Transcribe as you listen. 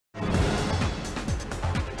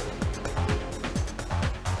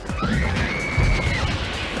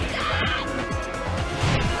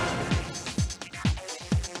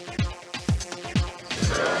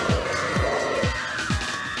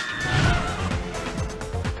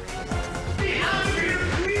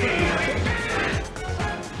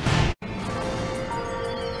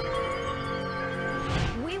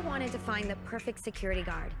find the perfect security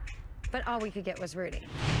guard. But all we could get was Rudy.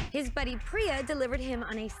 His buddy Priya delivered him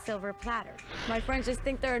on a silver platter. My friends just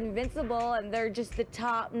think they're invincible and they're just the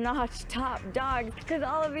top-notch top dogs because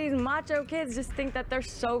all of these macho kids just think that they're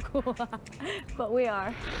so cool. But we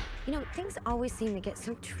are. You know, things always seem to get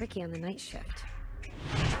so tricky on the night shift.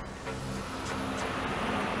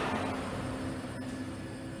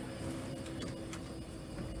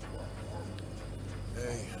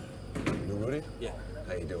 Hey, you Rudy? Yeah.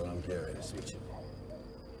 How you doing? I'm Gary. Nice to meet you.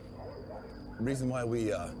 The reason why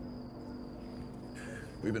we've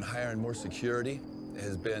been hiring more security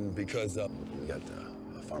has been because we got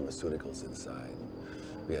pharmaceuticals inside.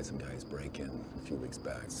 We had some guys break in a few weeks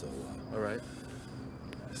back, so. All right.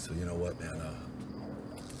 So you know what, man?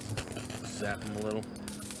 Zap them a little.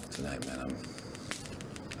 Tonight, man,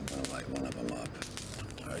 I'm gonna like one of them up.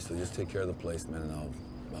 All right, so just take care of the place, man, and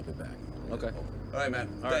I'll be back. Okay. All right, man.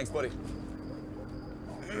 All Thanks, right. buddy.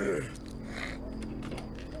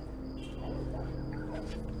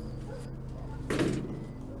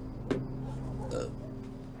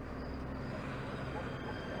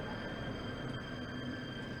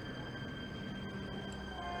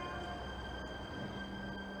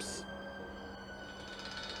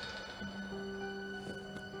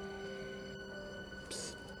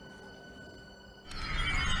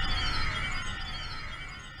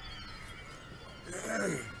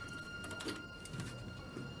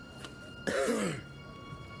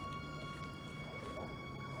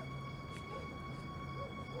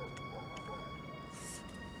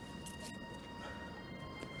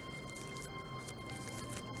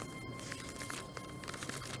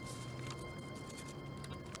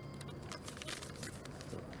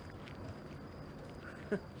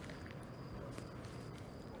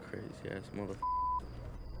 Crazy ass mother.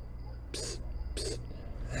 Psst, psst.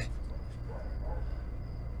 Hey.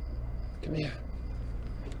 Come here.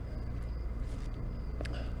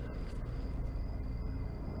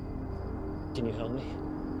 Can you help me?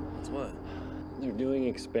 What's what? They're doing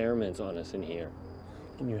experiments on us in here.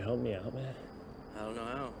 Can you help me out, man? I don't know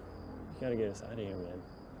how. You gotta get us out of here, man.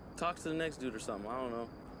 Talk to the next dude or something. I don't know.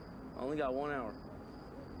 I only got 1 hour.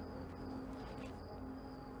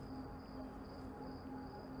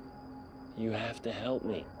 You have to help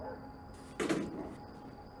me.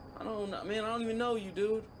 I don't know, man. I don't even know you,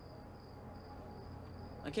 dude.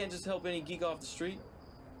 I can't just help any geek off the street.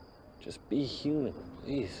 Just be human,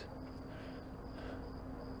 please.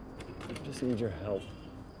 I just need your help.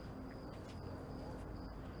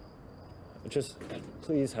 Just,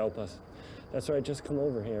 please help us. That's right, just come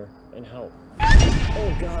over here and help.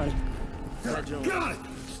 Oh, God. Got it!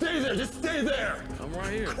 Stay there! Just stay there! I'm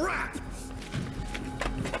right here. Crap!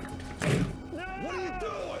 What are you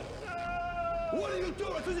doing? What are you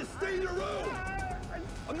doing? So just stay in your room!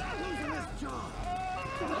 I'm not losing this job!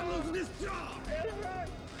 I'm not losing this job!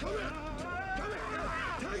 Come here! Come here!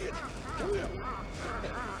 Take it! Come here!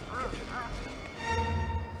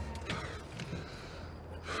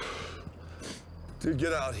 Dude,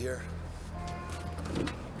 get out here.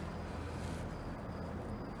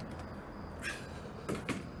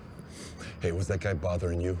 Hey, was that guy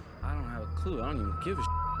bothering you? I don't have a clue. I don't even give a shit.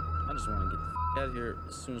 I just want to get the out of here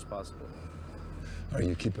as soon as possible. All right,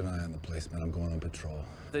 you keep an eye on the place, man. I'm going on patrol.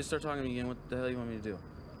 If they start talking to me again, what the hell do you want me to do?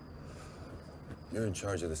 You're in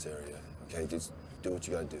charge of this area, okay? Just do what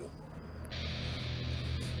you gotta do.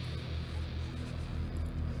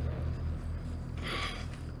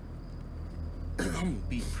 I'm gonna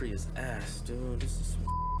beat Priya's ass, dude. This is some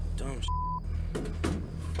dumb shit.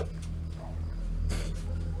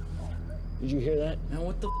 Did you hear that? Man,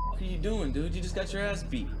 what the are you doing, dude? You just got your ass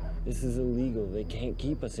beat. This is illegal. They can't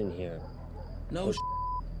keep us in here. No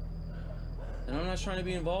And I'm not trying to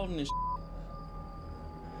be involved in this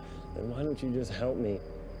Then why don't you just help me?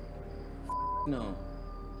 No.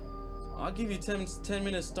 I'll give you 10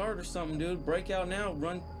 minutes start or something, dude. Break out now,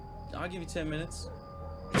 run. I'll give you 10 minutes.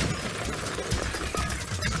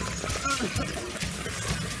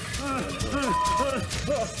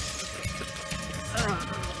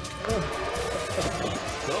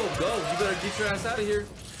 Go. You better get your ass out of here.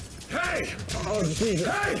 Hey! Oh, Jesus.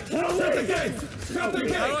 Hey! Shut the gate! Shut the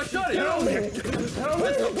gate! How do I shut it? Help me!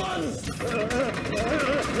 Press the buttons! Get back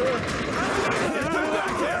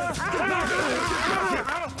here! Get back here!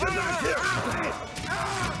 Get back here!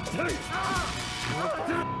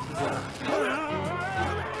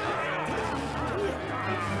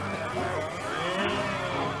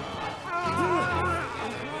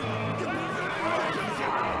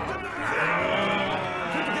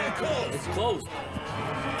 It's closed.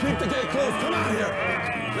 Keep the gate closed. Come out here.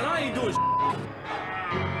 Then I ain't doing shit.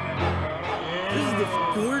 This is the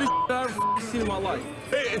weirdest shit I've ever seen in my my life.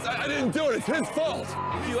 Hey, I didn't do it. It's his fault.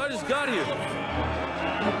 Q, I just got here.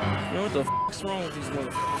 Man, what the f***'s wrong with these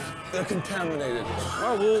motherfuckers? They're contaminated.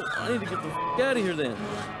 All right, well, I need to get the f*** out of here then.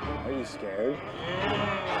 Are you scared?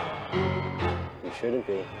 You shouldn't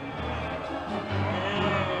be.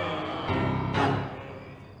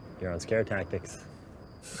 You're on scare tactics.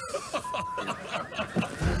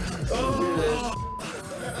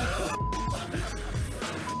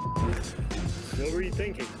 What were you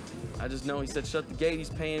thinking? I just know he said shut the gate, he's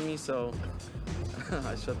paying me, so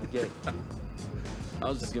I shut the gate. I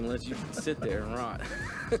was just gonna let you sit there and rot.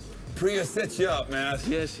 Priya set you up, man.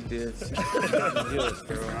 Yeah, she did. Stick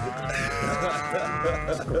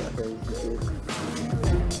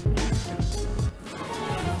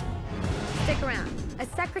around. A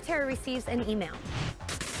secretary receives an email.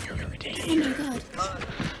 Oh my God.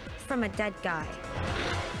 From a dead guy.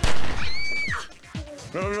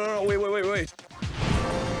 No, wait.